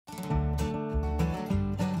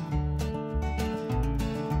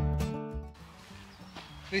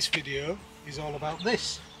This video is all about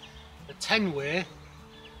this, the TENWAYS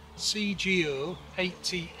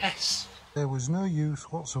CGO800S. There was no use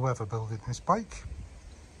whatsoever building this bike.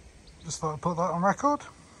 Just thought I'd put that on record.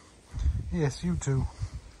 Yes, you too.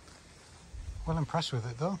 Well impressed with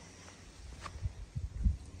it though.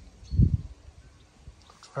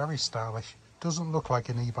 Looks very stylish. Doesn't look like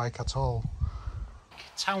an e-bike at all.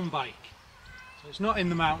 Town bike. So it's not in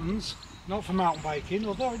the mountains, not for mountain biking,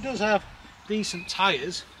 although it does have decent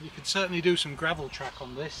tyres. You could certainly do some gravel track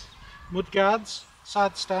on this. Mud guards,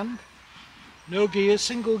 side stand, no gear,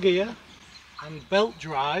 single gear, and belt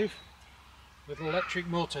drive with an electric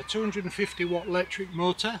motor, 250 watt electric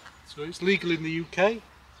motor, so it's legal in the UK,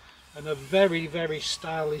 and a very, very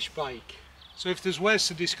stylish bike. So if there's words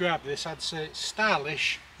to describe this, I'd say it's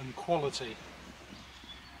stylish and quality.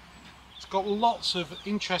 It's got lots of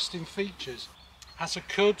interesting features. Has a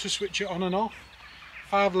code to switch it on and off,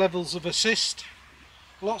 5 levels of assist,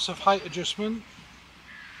 lots of height adjustment,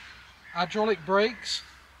 hydraulic brakes,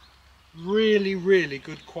 really, really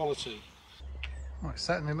good quality. Well, it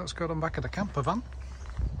certainly looks good on the back of the camper van.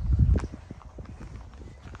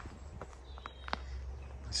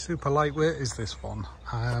 Super lightweight is this one.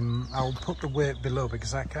 I'll put the weight below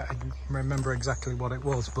because I can't remember exactly what it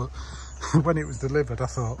was, but when it was delivered I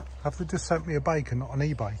thought, have they just sent me a bike and not an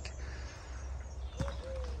e-bike?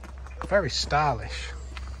 Very stylish.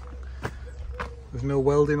 There's no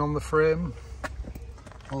welding on the frame,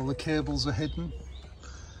 all the cables are hidden.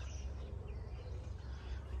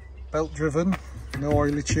 Belt driven, no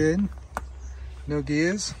oily chain, no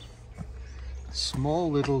gears.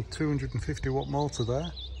 Small little 250 watt motor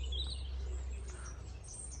there.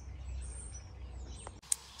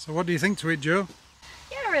 So what do you think to it, Joe?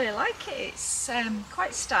 Yeah, I really like it. It's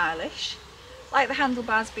quite stylish. Like the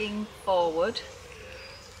handlebars being forward.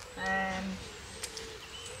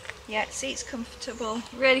 Yeah, seat's comfortable,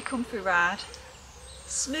 really comfy ride.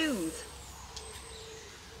 Smooth.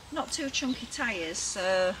 Not too chunky tyres,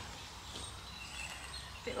 so a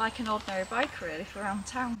bit like an ordinary bike really for around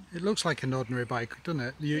town. It looks like an ordinary bike, doesn't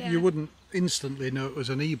it? Yeah. You wouldn't instantly know it was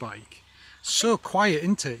an e-bike. So quiet,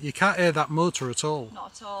 isn't it? You can't hear that motor at all.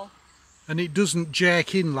 Not at all. And it doesn't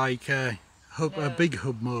jerk in like a big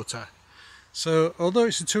hub motor. So although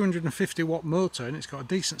it's a 250 watt motor and it's got a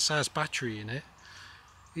decent sized battery in it,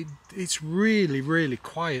 it's really, really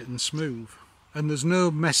quiet and smooth. And there's no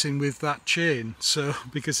messing with that chain, so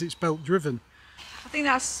because it's belt driven. I think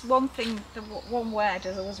that's one thing, the one word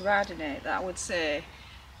as I was riding it that I would say,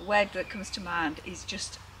 the word that comes to mind is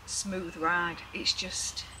just smooth ride. It's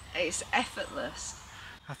effortless.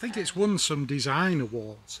 I think it's won some design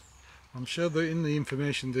awards. I'm sure that in the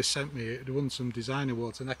information they sent me it won some design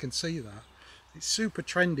awards, and I can see that. It's super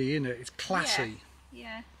trendy, isn't it? It's classy.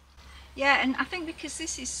 Yeah. Yeah, and I think because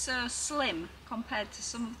this is so slim compared to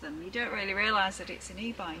some of them, you don't really realise that it's an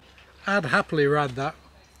e-bike. I'd happily ride that.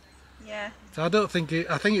 Yeah. So I think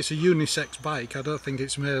it's a unisex bike. I don't think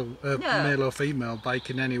it's male or female bike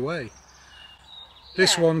in any way.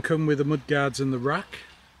 This one comes with the mudguards and the rack,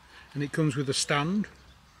 and it comes with a stand.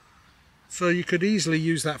 So you could easily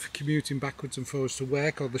use that for commuting backwards and forwards to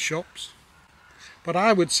work or the shops. But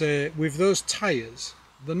I would say with those tyres,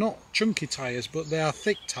 they're not chunky tyres, but they are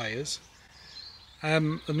thick tyres.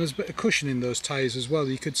 And there's a bit of cushion in those tyres as well.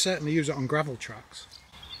 You could certainly use it on gravel tracks.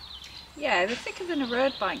 Yeah, they're thicker than a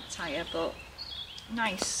road bike tyre, but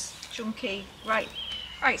nice, chunky, right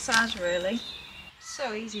size really.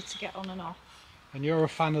 So easy to get on and off. And you're a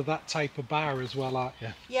fan of that type of bar as well, aren't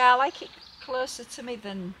you? Yeah, I like it closer to me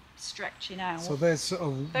than stretching out. So they're sort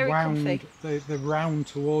of very round, comfy. They're round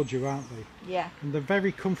towards you, aren't they? Yeah. And they're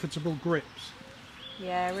very comfortable grips.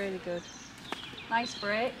 Yeah, really good. Nice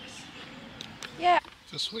brakes. Yeah.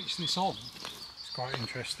 To switch this on, it's quite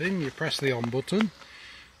interesting. You press the on button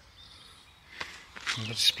and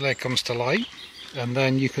the display comes to light, and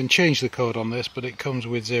then you can change the code on this, but it comes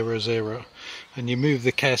with 00, and you move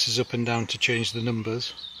the cases up and down to change the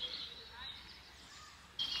numbers.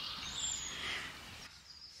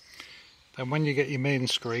 Then when you get your main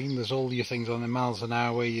screen, there's all your things on the miles an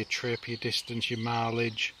hour, your trip, your distance, your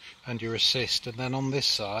mileage and your assist, and then on this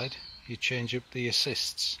side you change up the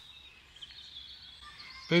assists.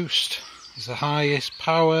 Boost is the highest,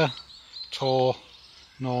 power, tour,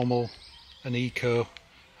 normal and eco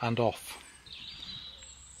and off.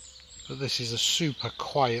 But this is a super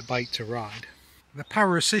quiet bike to ride. The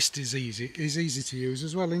power assist is easy to use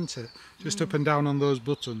as well, isn't it? Just up and down on those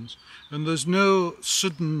buttons, and there's no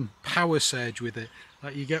sudden power surge with it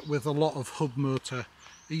like you get with a lot of hub motor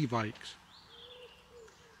e-bikes.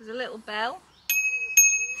 There's a little bell.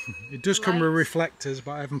 It does come with reflectors,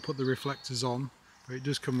 but I haven't put the reflectors on but it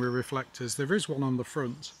does come with reflectors. There is one on the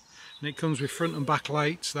front, and it comes with front and back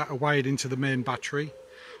lights that are wired into the main battery.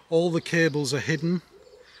 All the cables are hidden,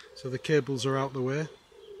 so the cables are out the way.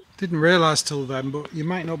 Didn't realise till then, but you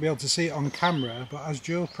might not be able to see it on camera, but as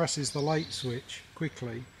Joe presses the light switch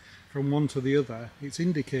quickly from one to the other, it's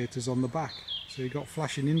indicators on the back. So you've got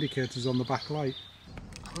flashing indicators on the back light.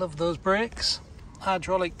 I love those brakes,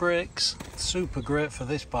 hydraulic brakes, super great for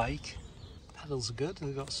this bike. Pedals are good,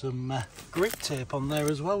 they've got some grip tape on there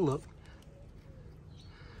as well, look.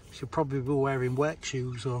 Should probably be wearing work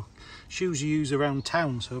shoes or shoes you use around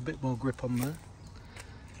town, so a bit more grip on there.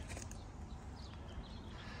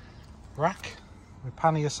 Rack with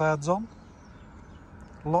pannier sides on,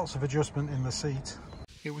 lots of adjustment in the seat.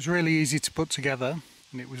 It was really easy to put together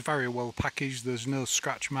and it was very well packaged. There's no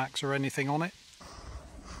scratch marks or anything on it.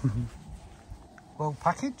 Well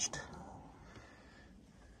packaged.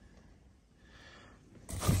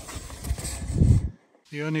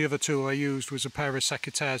 The only other tool I used was a pair of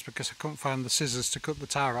secateurs because I couldn't find the scissors to cut the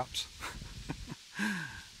tire wraps.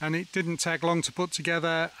 And it didn't take long to put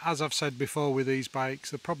together. As I've said before with these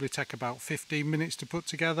bikes, they probably take about 15 minutes to put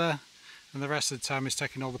together, and the rest of the time is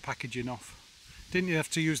taking all the packaging off. Didn't you have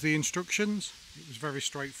to use the instructions? It was very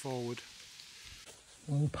straightforward.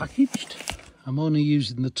 All packaged. I'm only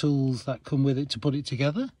using the tools that come with it to put it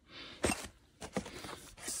together. That'll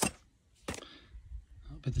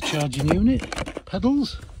be the charging unit,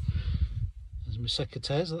 pedals. There's my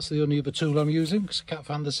secateurs, that's the only other tool I'm using because I can't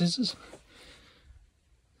find the scissors.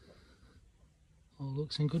 All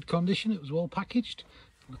looks in good condition, it was well packaged.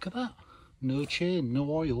 Look at that, no chain,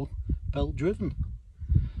 no oil, belt driven.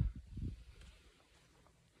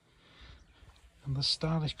 And the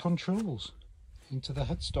stylish controls into the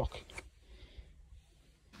headstock.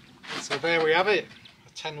 So there we have it,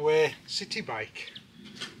 a TENWAYS city bike.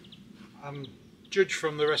 Judge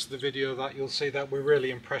from the rest of the video that you'll see that we're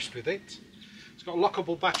really impressed with it. It's got a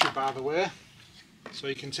lockable battery, by the way, so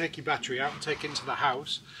you can take your battery out and take it into the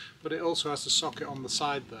house, but it also has a socket on the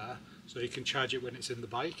side there so you can charge it when it's in the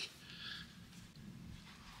bike.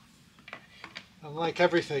 And like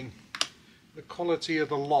everything, the quality of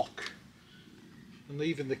the lock and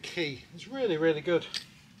even the key is really, really good.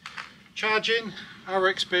 Charging, our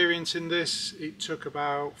experience in this, it took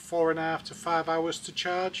about 4.5 to 5 hours to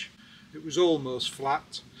charge. It was almost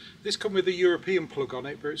flat. This comes with a European plug on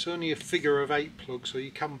it, but it's only a figure of 8 plug, so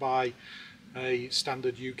you can buy a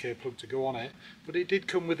standard UK plug to go on it, but it did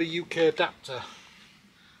come with a UK adapter.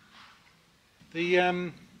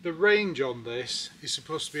 The range on this is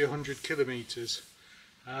supposed to be 100 kilometres,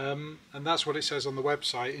 and that's what it says on the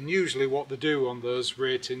website. And usually what they do on those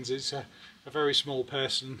ratings is a very small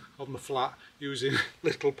person on the flat using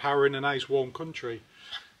little power in a nice warm country.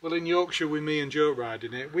 Well, in Yorkshire with me and Joe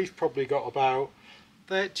riding it, we've probably got about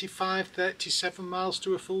 35-37 miles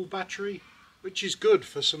to a full battery, which is good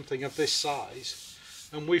for something of this size,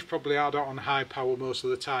 and we've probably had it on high power most of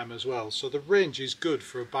the time as well, so the range is good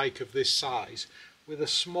for a bike of this size with a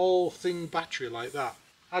small thin battery like that.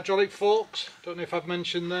 Hydraulic forks, don't know if I've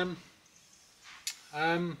mentioned them.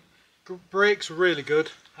 Brakes are really good,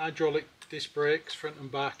 hydraulic disc brakes front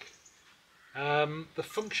and back. The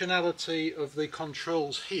functionality of the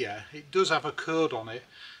controls here, it does have a code on it,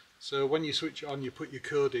 so when you switch it on you put your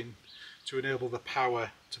code in to enable the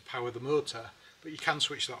power to power the motor, but you can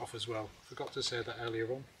switch that off as well. Forgot to say that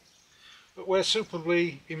earlier on. But we're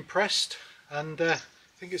superbly impressed, and I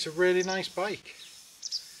think it's a really nice bike.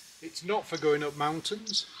 It's not for going up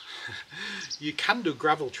mountains. You can do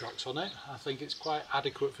gravel tracks on it. I think it's quite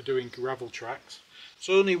adequate for doing gravel tracks. It's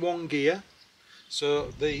only one gear,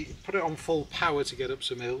 so they put it on full power to get up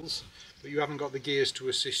some hills, but you haven't got the gears to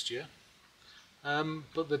assist you.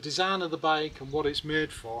 But the design of the bike and what it's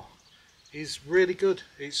made for is really good.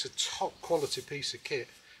 It's a top quality piece of kit,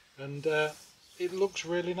 and it looks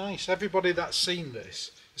really nice. Everybody that's seen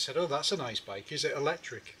this has said, oh, that's a nice bike, is it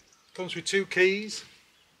electric? Comes with 2 keys.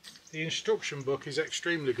 The instruction book is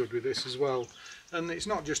extremely good with this as well, and it's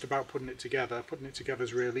not just about putting it together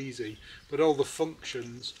is real easy, but all the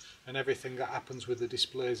functions and everything that happens with the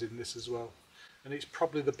displays in this as well. And it's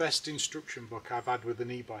probably the best instruction book I've had with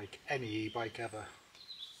an e-bike, any e-bike ever.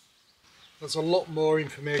 There's a lot more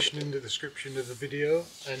information in the description of the video,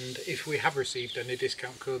 and if we have received any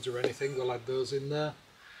discount codes or anything, we'll add those in there.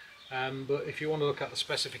 But if you want to look at the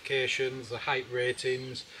specifications, the height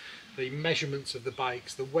ratings, the measurements of the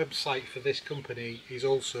bikes, the website for this company is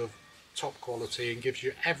also top quality and gives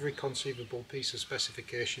you every conceivable piece of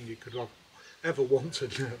specification you could ever want to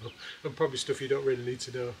know, and probably stuff you don't really need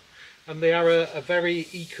to know. And they are a very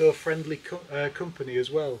eco-friendly company as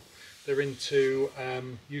well. They're into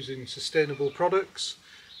using sustainable products,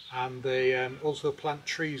 and they also plant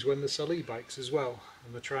trees when they sell e-bikes as well,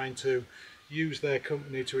 and they're trying to use their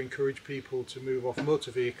company to encourage people to move off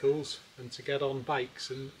motor vehicles and to get on bikes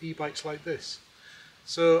and e-bikes like this.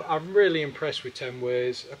 So I'm really impressed with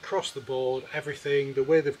TENWAYS across the board, everything, the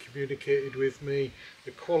way they've communicated with me,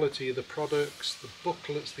 the quality of the products, the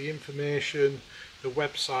booklets, the information, the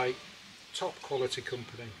website, top quality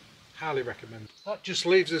company. Highly recommend. That just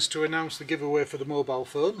leaves us to announce the giveaway for the mobile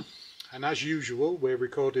phone, and as usual we're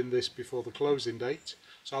recording this before the closing date,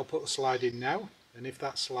 so I'll put a slide in now, and if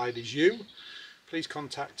that slide is you, please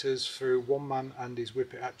contact us through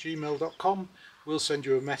onemanandhiswhippet@gmail.com. We'll send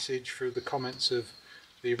you a message through the comments of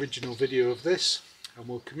the original video of this, and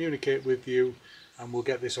we'll communicate with you and we'll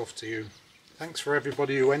get this off to you. Thanks for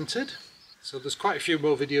everybody who entered. So there's quite a few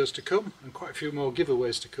more videos to come and quite a few more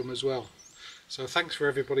giveaways to come as well. So thanks for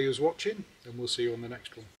everybody who's watching, and we'll see you on the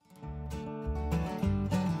next one.